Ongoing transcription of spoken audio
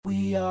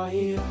We are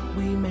here,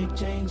 we make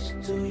change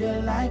to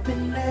your life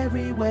in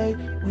every way.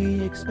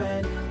 We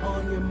expand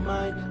on your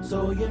mind,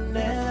 so you're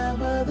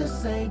never the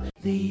same.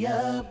 The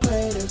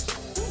Upgraders.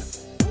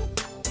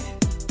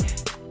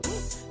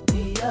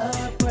 The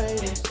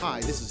Upgraders. Hi,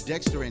 this is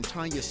Dexter and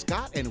Tanya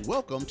Scott, and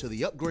welcome to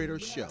the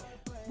Upgraders Show.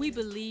 We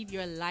believe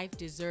your life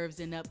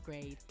deserves an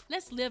upgrade.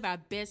 Let's live our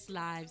best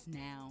lives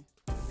now.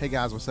 Hey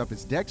guys, what's up?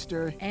 It's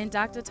Dexter. And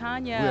Dr.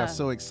 Tanya. We are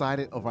so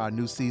excited of our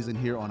new season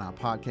here on our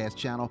podcast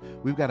channel.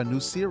 We've got a new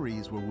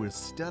series where we're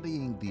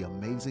studying the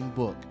amazing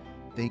book,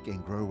 Think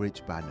and Grow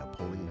Rich by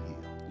Napoleon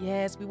Hill.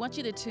 Yes, we want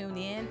you to tune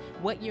in.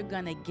 What you're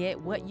going to get,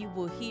 what you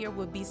will hear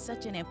will be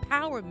such an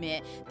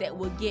empowerment that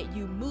will get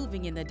you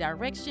moving in the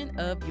direction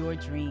of your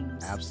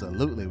dreams.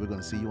 Absolutely. We're going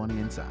to see you on the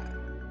inside.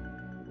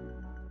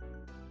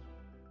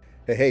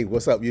 Hey,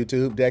 what's up,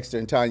 YouTube? Dexter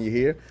and Tanya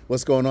here.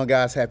 What's going on,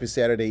 guys? Happy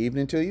Saturday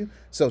evening to you.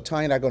 So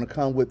Tanya and I are going to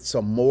come with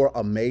some more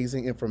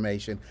amazing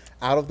information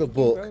out of the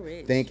book,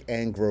 Think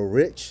and Grow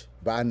Rich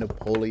by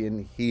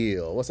Napoleon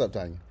Hill. What's up,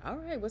 Tanya? All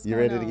right, what's you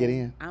going on? You ready to get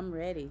in? I'm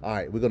ready. All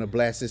right, we're going to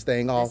blast this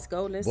thing off. Let's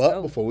go.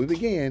 But before we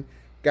begin,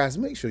 guys,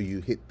 make sure you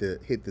hit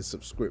the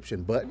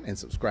subscription button and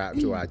subscribe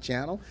to our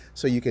channel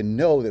so you can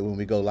know that when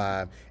we go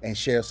live and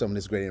share some of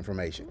this great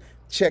information.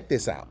 Check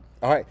this out.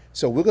 All right,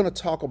 so we're going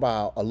to talk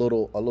about a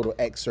little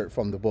excerpt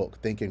from the book,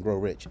 Think and Grow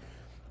Rich.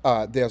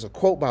 There's a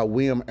quote by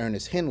William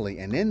Ernest Henley,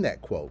 and in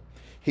that quote,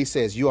 he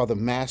says, "You are the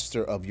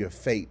master of your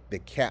fate, the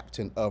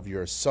captain of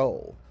your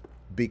soul."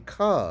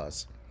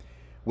 Because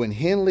when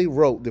Henley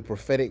wrote the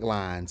prophetic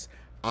lines,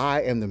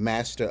 "I am the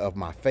master of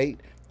my fate,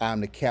 I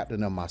am the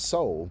captain of my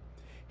soul,"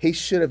 he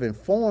should have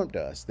informed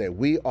us that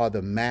we are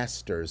the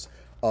masters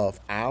of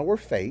our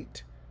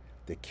fate,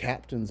 the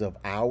captains of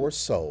our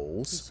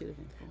souls,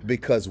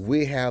 because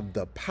we have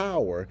the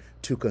power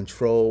to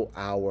control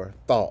our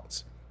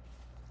thoughts.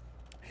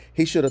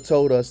 He should have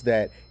told us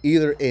that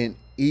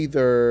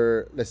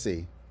let's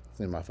see, it's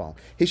in my phone.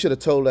 He should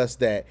have told us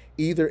that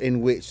either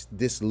in which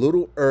this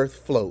little earth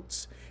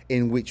floats,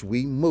 in which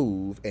we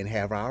move and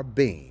have our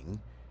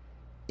being,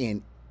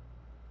 is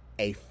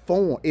a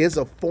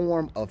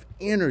form of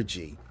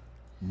energy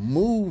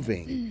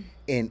moving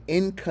in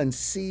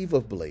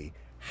inconceivably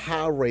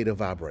high rate of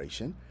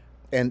vibration.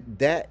 And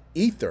that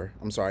ether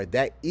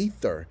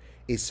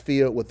is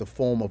filled with the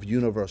form of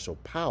universal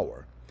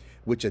power,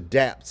 which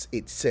adapts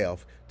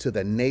itself to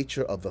the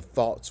nature of the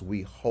thoughts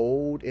we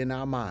hold in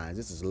our minds.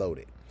 This is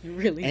loaded. It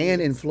really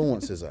and is.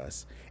 Influences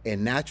us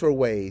in natural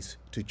ways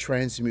to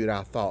transmute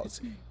our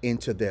thoughts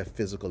into their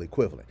physical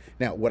equivalent.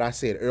 Now, what I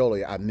said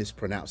earlier, I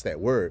mispronounced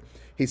that word.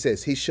 He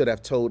says he should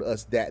have told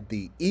us that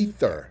the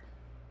ether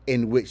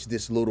in which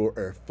this little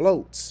earth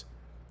floats,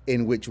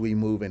 in which we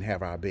move and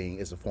have our being,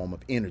 is a form of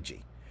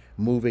energy,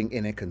 moving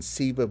in a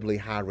conceivably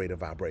high rate of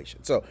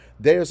vibration. So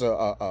there's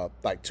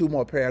like two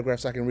more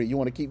paragraphs I can read. You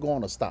want to keep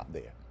going or stop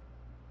there?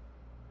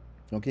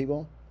 You want to keep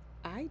going?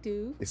 I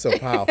do. It's so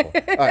powerful.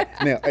 All right,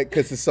 now,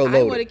 because it's so loaded.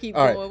 I want to keep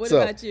going. What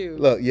about you?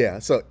 Look, yeah.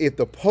 So if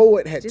the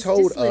poet had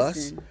told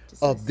us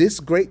of this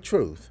great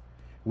truth,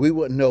 we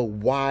would know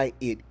why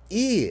it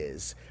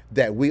is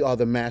that we are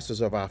the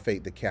masters of our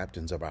fate, the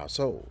captains of our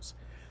souls.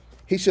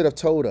 He should have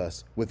told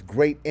us with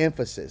great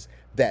emphasis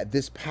that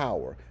this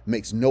power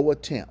makes no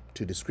attempt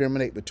to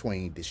discriminate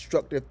between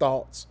destructive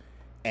thoughts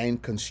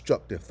and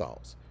constructive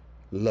thoughts.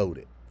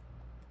 Loaded.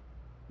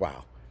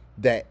 Wow.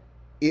 That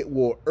it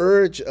will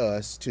urge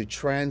us to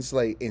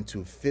translate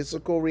into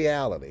physical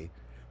reality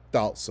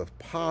thoughts of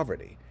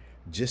poverty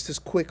just as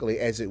quickly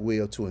as it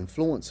will to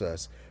influence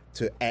us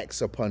to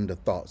act upon the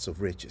thoughts of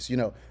riches. You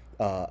know,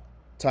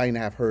 Tanya and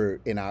I have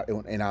heard in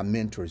our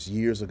mentors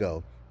years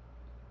ago,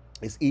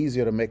 it's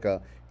easier to make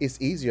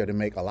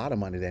a lot of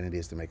money than it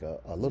is to make a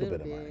little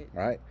bit of money,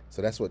 right?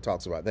 So that's what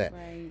talks about that.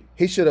 Right.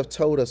 He should have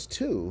told us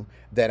too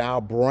that our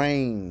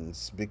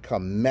brains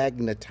become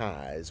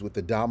magnetized with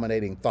the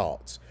dominating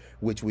thoughts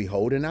which we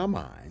hold in our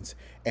minds,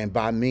 and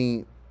by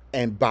means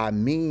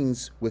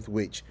with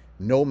which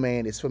no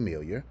man is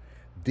familiar.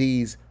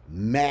 These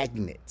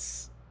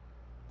magnets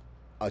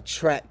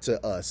attract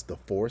to us the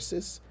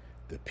forces,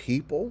 the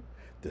people,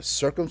 the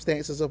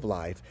circumstances of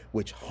life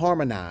which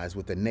harmonize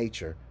with the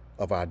nature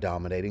of our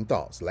dominating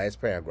thoughts.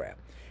 Last paragraph.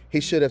 He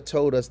should have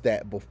told us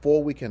that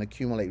before we can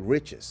accumulate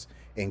riches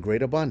in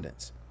great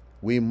abundance,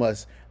 we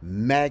must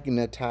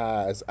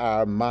magnetize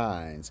our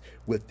minds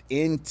with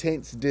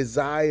intense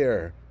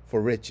desire for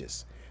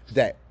riches,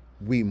 that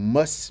we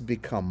must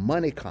become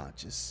money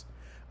conscious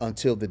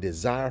until the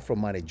desire for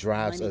money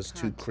drives us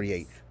to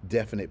create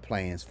definite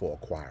plans for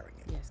acquiring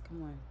it. Yes,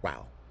 come on.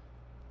 Wow.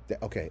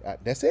 Okay,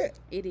 that's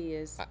it. It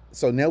is.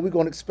 So now we're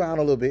going to expound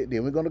a little bit,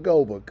 then we're going to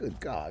go, but good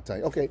God,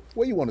 Tanya. Okay,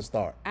 where you want to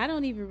start? I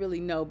don't even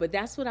really know, but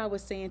that's what I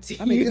was saying to you.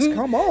 I mean, just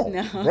come on.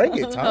 No. Bring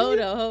it,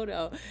 Tanya. Hold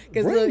on.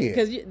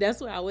 Because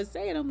that's what I was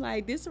saying. I'm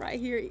like, this right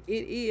here,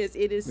 it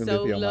is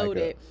so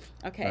loaded.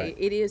 Okay, right.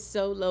 It is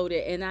so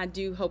loaded. And I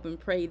do hope and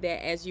pray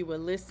that as you were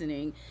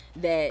listening,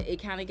 that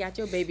it kind of got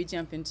your baby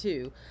jumping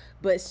too.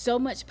 But so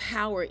much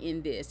power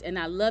in this. And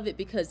I love it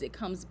because it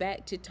comes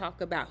back to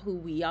talk about who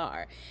we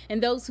are.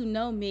 And those who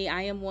know me, me,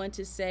 I am one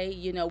to say,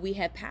 you know, we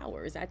have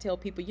powers. I tell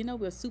people, you know,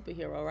 we're a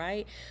superhero,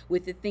 right?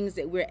 With the things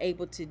that we're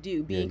able to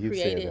do, being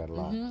created,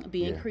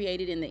 being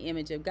created in the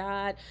image of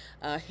God,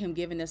 him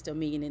giving us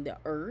dominion in the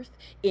earth.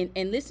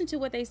 And listen to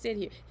what they said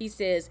here. He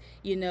says,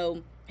 you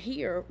know,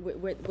 here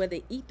where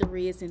the ether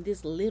is in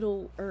this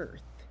little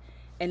earth.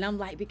 And I'm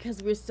like,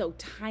 because we're so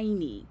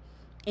tiny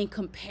in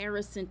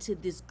comparison to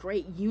this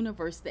great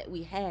universe that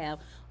we have,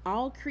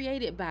 all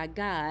created by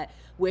God,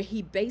 where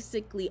he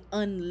basically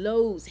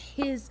unloads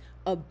his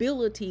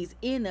abilities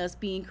in us,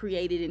 being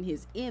created in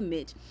his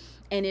image.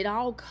 And it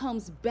all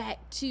comes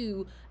back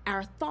to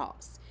our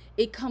thoughts.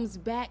 It comes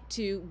back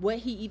to what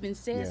he even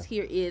says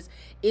here is,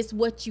 it's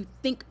what you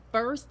think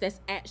first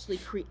that's actually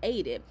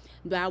created.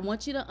 But I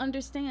want you to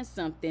understand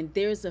something.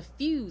 There's a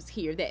fuse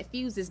here. That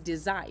fuse is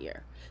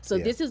desire. So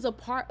this is a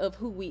part of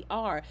who we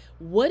are.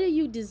 What do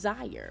you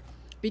desire?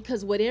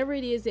 Because whatever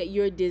it is that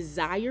you're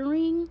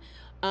desiring,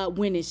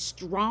 when it's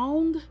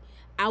strong,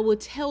 I will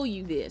tell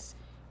you this.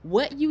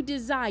 What you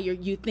desire,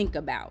 you think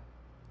about.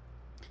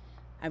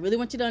 I really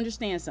want you to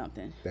understand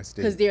something.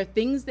 Because there are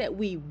things that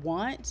we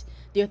want.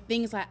 There are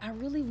things like, I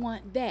really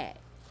want that.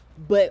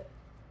 But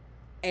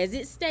as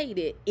it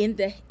stated,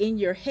 in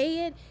your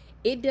head,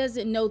 it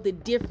doesn't know the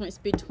difference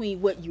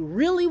between what you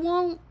really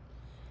want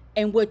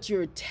and what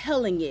you're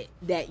telling it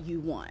that you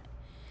want.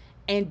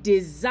 And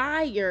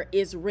desire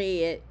is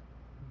read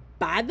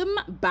by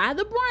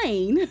the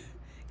brain,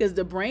 because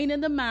the brain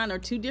and the mind are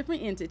two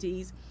different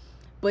entities,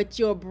 but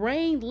your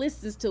brain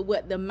listens to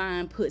what the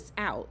mind puts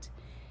out.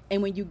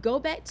 And when you go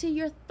back to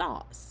your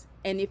thoughts,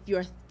 and if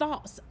your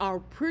thoughts are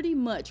pretty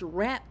much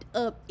wrapped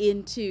up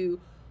into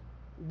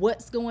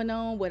what's going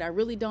on, what I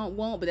really don't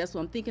want, but that's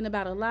what I'm thinking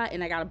about a lot,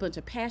 and I got a bunch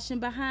of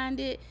passion behind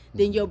it,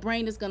 then your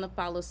brain is going to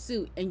follow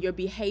suit, and your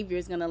behavior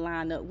is going to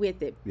line up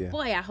with it.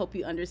 Boy, I hope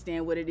you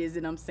understand what it is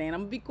that I'm saying.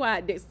 I'm going to be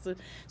quiet so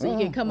you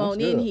can come on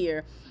in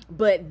here.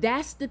 But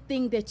that's the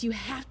thing that you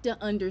have to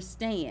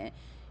understand.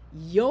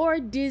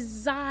 Your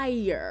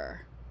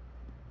desire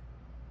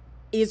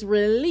is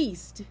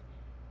released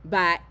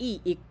by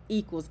E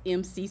equals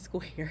MC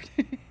squared.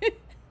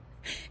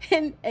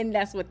 and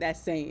that's what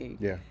that's saying.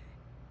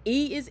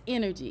 E is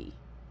energy,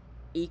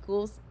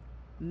 equals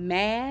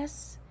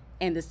mass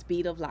and the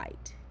speed of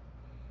light.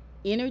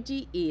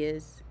 Energy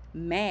is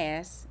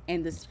mass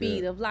and the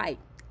speed of light.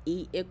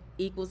 E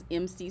equals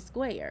MC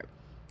squared.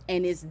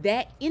 And it's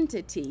that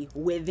entity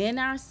within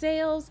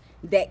ourselves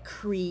that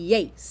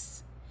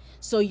creates.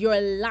 So your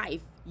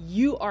life,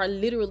 you are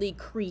literally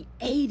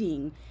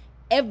creating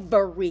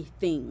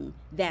everything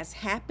that's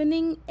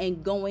happening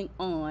and going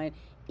on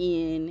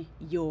in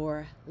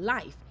your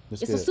life.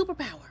 It's a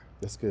superpower.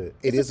 That's good.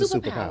 It is a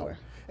superpower.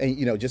 And,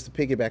 you know, just to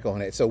piggyback on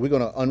that, so we're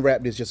going to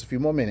unwrap this just a few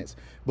more minutes.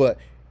 But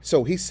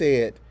so he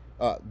said,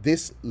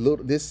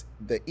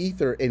 the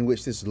ether in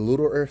which this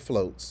little earth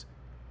floats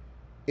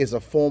is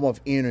a form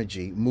of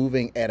energy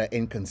moving at an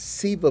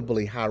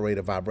inconceivably high rate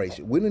of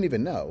vibration. We don't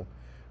even know,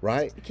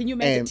 right? Can you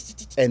imagine?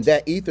 And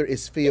that ether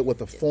is filled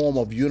with a form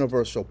of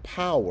universal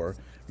power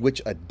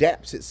which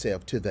adapts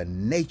itself to the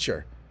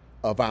nature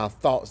of our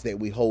thoughts that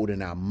we hold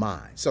in our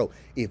mind. So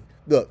if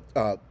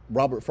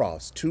Robert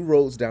Frost, 2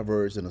 roads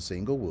diverged in a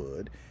single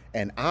wood,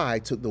 and I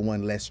took the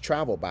one less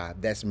traveled by,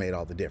 that's made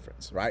all the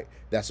difference, right?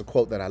 That's a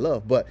quote that I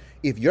love. But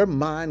if your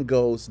mind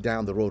goes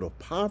down the road of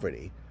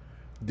poverty,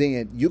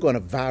 then you're going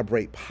to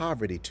vibrate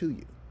poverty to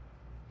you.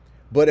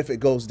 But if it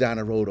goes down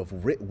the road of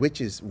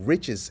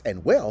riches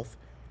and wealth,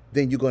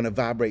 then you're going to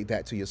vibrate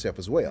that to yourself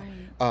as well.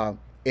 Right.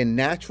 In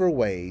natural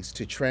ways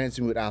to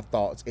transmute our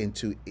thoughts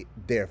into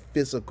their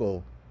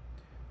physical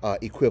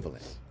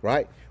equivalent,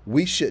 right?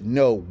 We should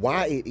know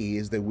why it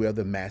is that we're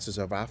the masters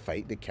of our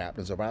fate, the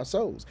captains of our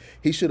souls.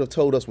 He should have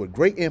told us with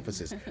great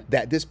emphasis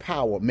that this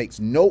power makes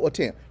no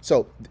attempt.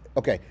 So,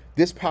 okay,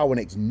 this power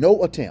makes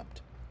no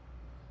attempt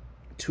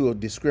to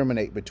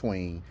discriminate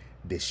between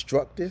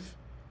destructive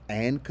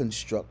and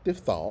constructive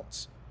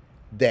thoughts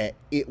that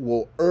it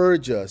will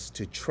urge us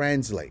to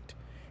translate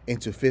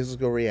into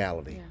physical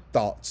reality,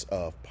 thoughts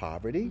of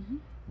poverty,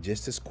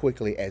 just as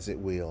quickly as it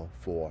will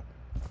for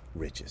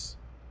riches.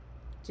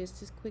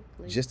 Just as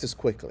quickly. Just as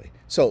quickly.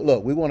 So,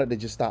 look, we wanted to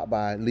just stop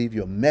by and leave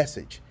you a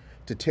message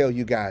to tell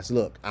you guys,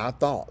 look, our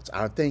thoughts,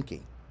 our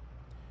thinking,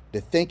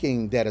 the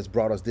thinking that has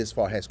brought us this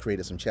far has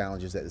created some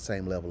challenges that the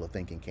same level of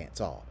thinking can't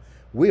solve.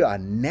 We are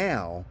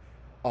now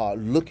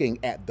looking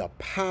at the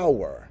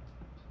power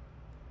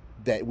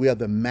that we are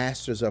the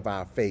masters of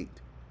our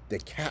fate, the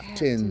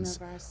captains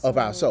of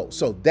our soul.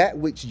 So that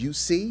which you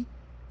see,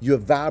 you're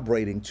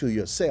vibrating to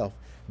yourself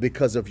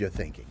because of your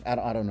thinking. I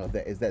don't know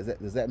if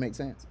does that make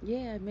sense?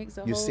 Yeah, it makes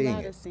a whole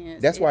lot of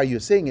sense. That's why you're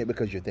seeing it,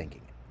 because you're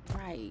thinking it.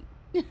 Right.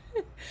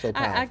 So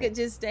powerful. I could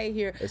just stay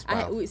here.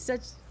 With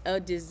such a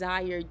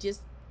desire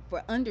just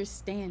for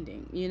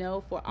understanding,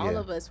 for all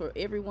of us, for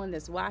everyone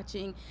that's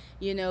watching,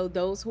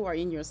 those who are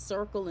in your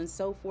circle and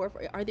so forth.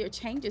 Are there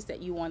changes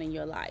that you want in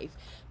your life?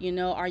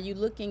 Are you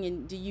looking,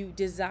 and do you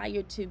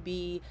desire to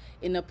be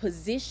in a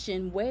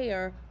position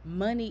where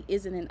money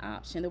isn't an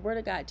option? The Word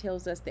of God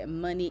tells us that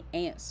money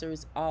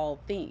answers all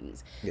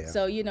things. Yeah.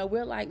 So,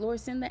 we're like, Lord,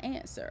 send the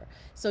answer.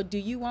 So do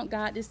you want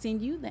God to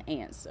send you the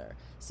answer?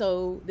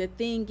 So the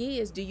thing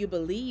is, do you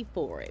believe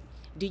for it?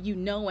 Do you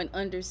know and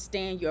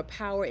understand your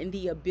power and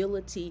the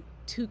ability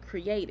to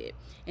create it?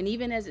 And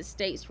even as it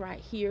states right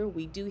here,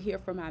 we do hear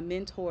from our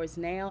mentors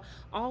now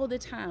all the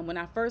time. When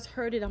I first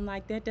heard it, I'm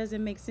like, that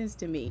doesn't make sense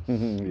to me.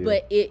 Yeah.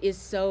 But it is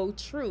so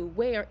true,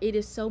 where it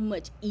is so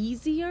much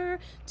easier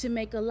to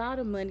make a lot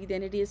of money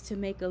than it is to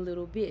make a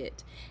little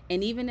bit.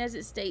 And even as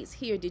it states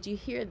here, did you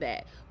hear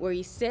that? Where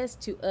he says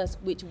to us,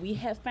 which we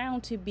have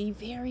found to be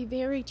very,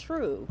 very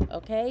true,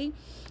 okay?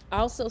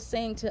 Also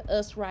saying to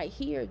us right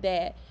here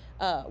that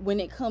when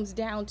it comes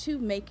down to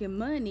making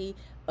money,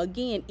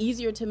 again,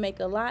 easier to make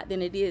a lot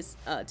than it is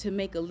to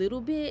make a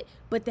little bit,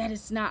 but that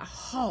is not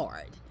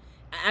hard.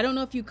 I don't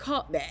know if you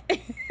caught that.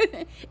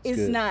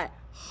 It's not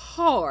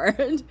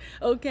hard,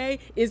 okay?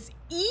 It's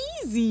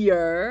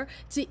easier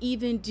to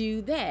even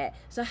do that.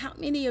 So how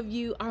many of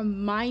you are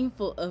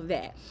mindful of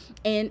that?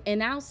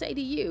 And I'll say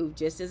to you,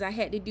 just as I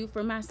had to do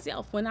for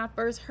myself, when I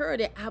first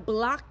heard it, I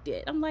blocked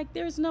it. I'm like,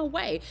 there's no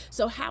way.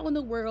 So how in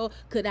the world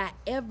could I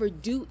ever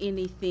do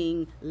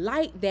anything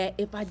like that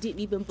if I didn't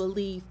even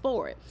believe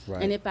for it?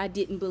 Right. And if I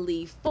didn't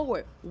believe for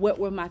it, what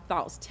were my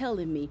thoughts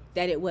telling me?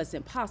 That it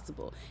wasn't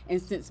possible.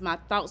 And since my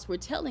thoughts were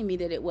telling me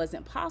that it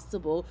wasn't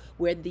possible,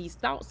 where these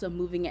thoughts are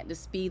moving at the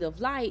speed of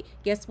light,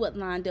 guess what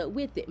lined up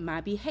with it? My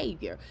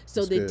behavior.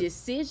 So the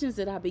decisions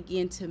that I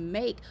began to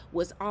make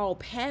was all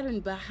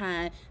patterned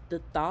behind the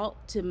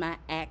thought to my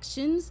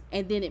actions,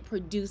 and then it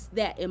produced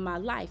that in my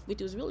life,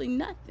 which was really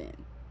nothing.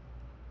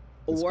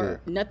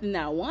 Nothing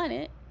that I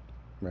wanted.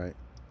 Right.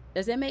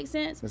 Does that make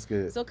sense? That's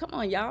good. So come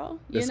on, y'all.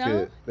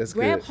 That's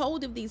grab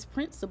hold of these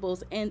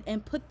principles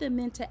and put them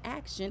into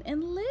action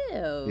and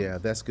live. Yeah,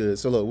 that's good.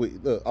 So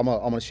look, I'm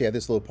gonna share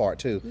this little part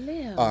too.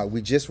 Live.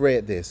 We just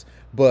read this,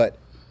 but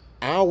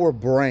our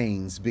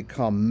brains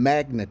become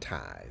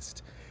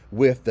magnetized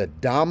with the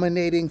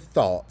dominating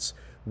thoughts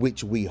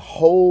which we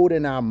hold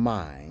in our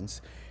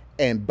minds,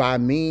 and by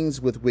means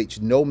with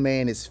which no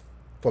man is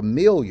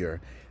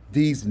familiar,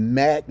 these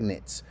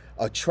magnets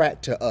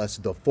attract to us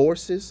the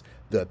forces,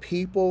 the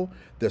people,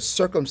 the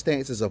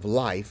circumstances of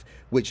life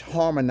which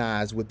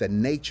harmonize with the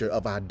nature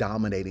of our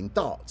dominating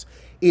thoughts.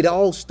 It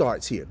all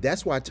starts here.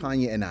 That's why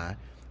Tanya and I,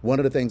 one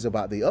of the things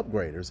about the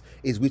Upgraders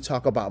is we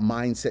talk about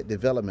mindset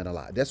development a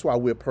lot. That's why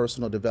we're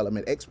personal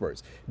development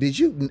experts. Did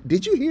you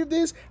hear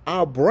this?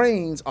 Our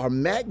brains are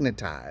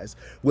magnetized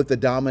with the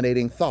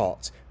dominating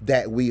thoughts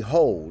that we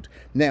hold.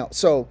 Now,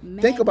 so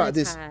think about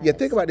this. Yeah,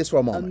 think about this for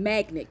a moment. A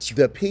magnet.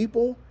 The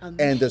people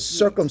and the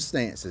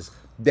circumstances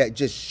that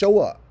just show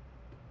up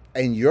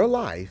in your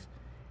life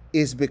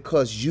is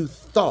because you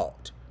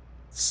thought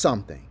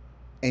something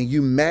and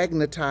you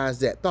magnetize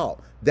that thought.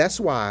 That's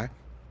why,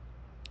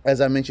 as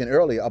I mentioned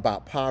earlier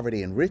about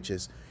poverty and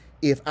riches,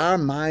 if our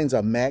minds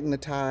are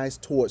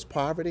magnetized towards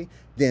poverty,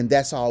 then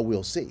that's all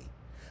we'll see.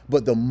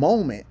 But the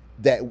moment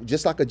that,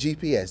 just like a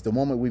GPS, the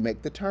moment we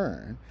make the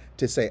turn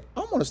to say,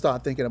 I'm going to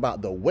start thinking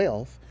about the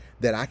wealth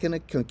that I can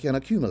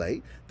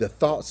accumulate, the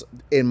thoughts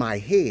in my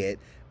head,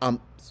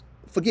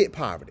 forget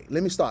poverty.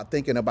 Let me start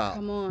thinking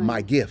about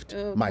my gift,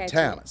 my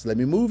talents. Let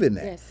me move in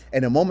that. Yes.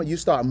 And the moment you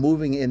start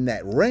moving in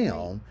that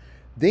realm,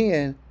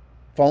 then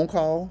phone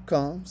call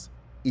comes,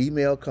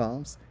 email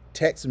comes,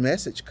 text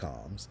message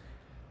comes.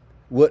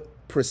 What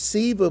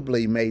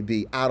perceivably may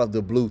be out of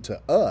the blue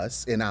to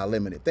us in our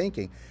limited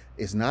thinking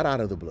is not out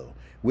of the blue.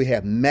 We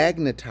have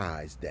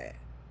magnetized that,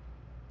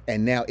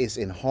 and now it's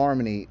in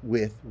harmony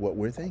with what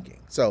we're thinking.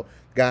 So,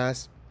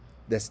 guys,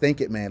 let's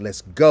think it, man.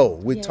 Let's go.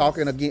 We're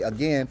talking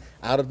again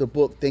out of the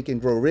book, Think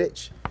and Grow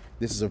Rich.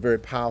 This is a very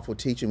powerful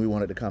teaching we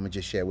wanted to come and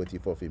just share with you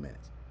for a few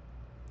minutes.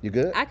 You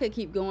good? I could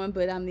keep going,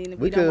 but I mean,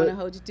 we don't want to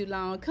hold you too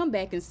long. Come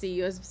back and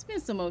see us.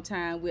 Spend some more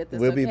time with us.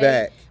 We'll be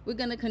back. We're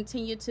going to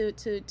continue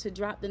to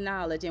drop the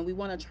knowledge, and we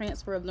want a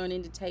transfer of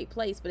learning to take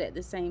place. But at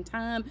the same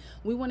time,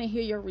 we want to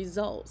hear your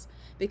results.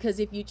 Because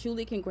if you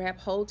truly can grab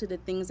hold to the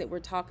things that we're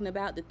talking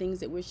about, the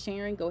things that we're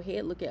sharing, go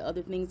ahead, look at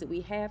other things that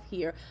we have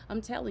here.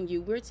 I'm telling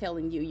you, we're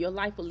telling you, your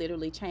life will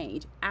literally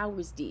change.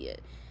 Ours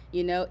did.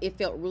 It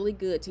felt really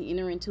good to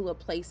enter into a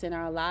place in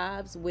our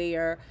lives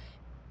where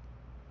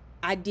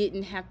I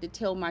didn't have to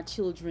tell my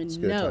children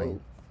no.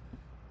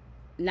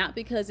 Not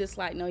because it's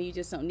like, no, you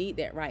just don't need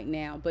that right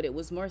now, but it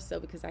was more so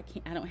because I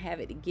don't have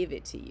it to give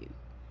it to you.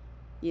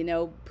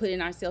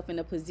 Putting ourselves in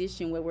a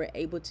position where we're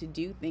able to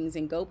do things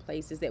and go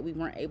places that we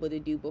weren't able to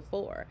do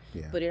before.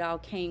 Yeah. But it all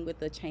came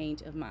with a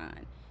change of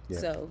mind. Yeah.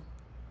 So,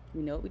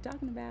 you know what we're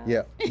talking about.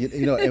 Yeah.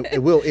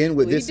 And we'll end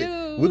with this.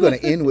 We're going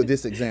to end with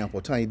this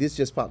example. Tanya, this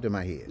just popped in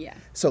my head. Yeah.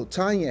 So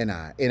Tanya and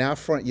I, in our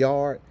front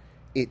yard,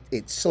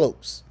 it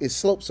slopes. It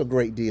slopes a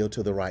great deal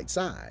to the right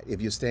side. If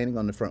you're standing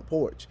on the front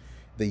porch,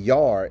 the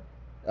yard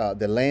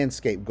the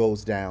landscape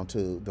goes down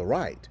to the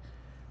right.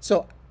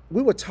 So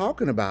we were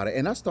talking about it,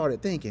 and I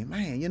started thinking,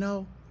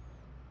 man,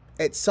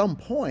 at some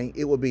point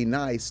it would be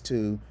nice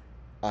to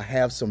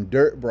have some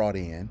dirt brought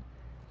in,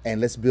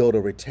 and let's build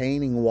a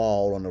retaining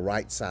wall on the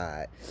right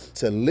side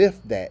to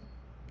lift that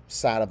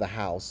side of the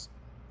house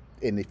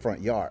in the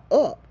front yard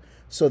up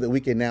so that we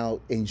can now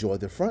enjoy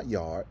the front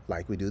yard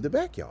like we do the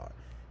backyard.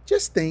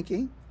 Just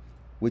thinking.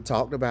 We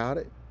talked about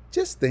it.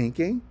 Just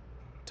thinking.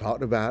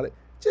 Talked about it.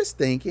 Just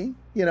thinking.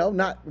 We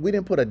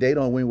didn't put a date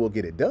on when we'll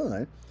get it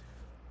done.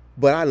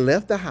 But I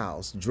left the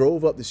house,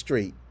 drove up the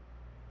street,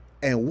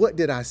 and what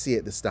did I see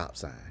at the stop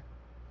sign?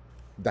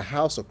 The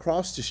house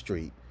across the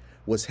street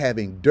was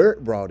having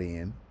dirt brought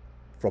in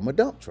from a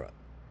dump truck.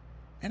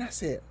 And I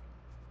said,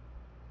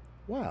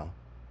 wow,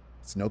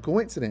 it's no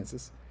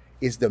coincidences.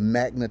 It's the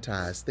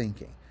magnetized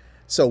thinking.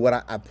 So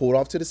what I pulled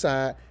off to the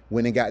side,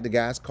 went and got the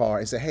guy's car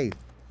and said, hey,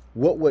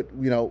 what would,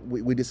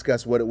 we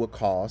discussed what it would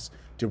cost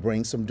to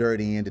bring some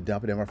dirt in, to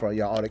dump it in my front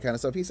yard, all that kind of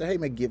stuff. He said, hey,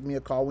 man, give me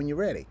a call when you're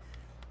ready.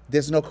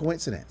 There's no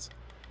coincidence.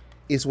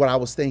 It's what I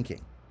was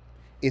thinking.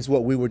 It's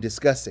what we were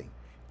discussing.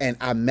 And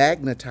I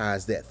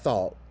magnetized that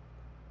thought,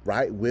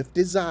 right, with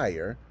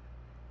desire,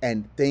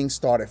 and things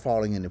started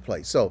falling into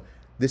place. So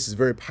this is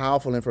very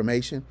powerful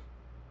information.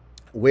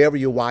 Wherever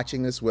you're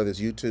watching this, whether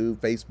it's YouTube,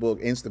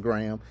 Facebook,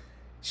 Instagram,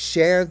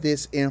 share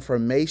this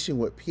information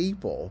with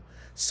people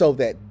so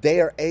that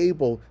they're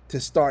able to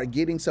start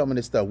getting some of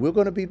this stuff. We're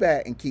going to be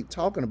back and keep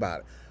talking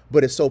about it,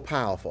 but it's so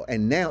powerful.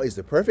 And now is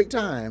the perfect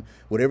time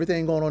with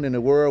everything going on in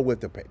the world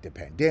with the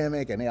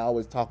pandemic, and they're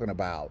always talking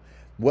about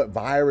what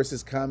virus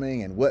is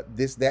coming and what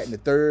this, that, and the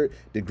third,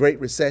 the Great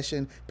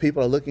Recession.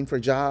 People are looking for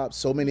jobs,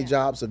 so many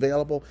jobs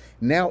available.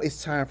 Now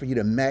it's time for you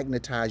to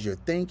magnetize your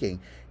thinking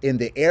in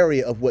the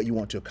area of what you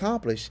want to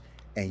accomplish,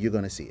 and you're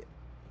going to see it.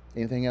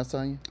 Anything else,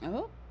 Tanya?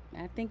 Oh,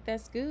 I think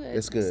that's good.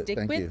 That's good. Stick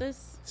Thank with you.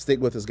 us. Stick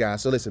with us,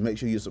 guys. So listen, make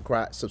sure you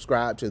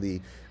subscribe to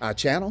our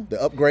channel, The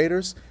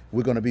Upgraders.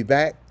 We're going to be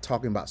back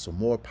talking about some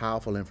more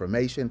powerful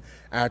information.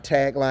 Our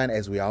tagline,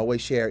 as we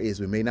always share, is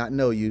we may not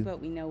know you,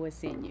 but we know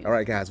what's in you. All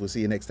right, guys, we'll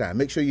see you next time.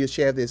 Make sure you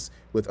share this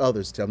with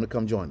others. Tell them to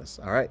come join us.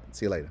 All right,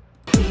 see you later.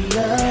 The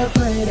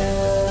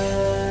Upgraders.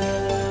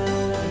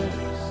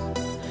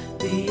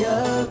 The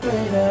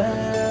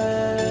Upgraders.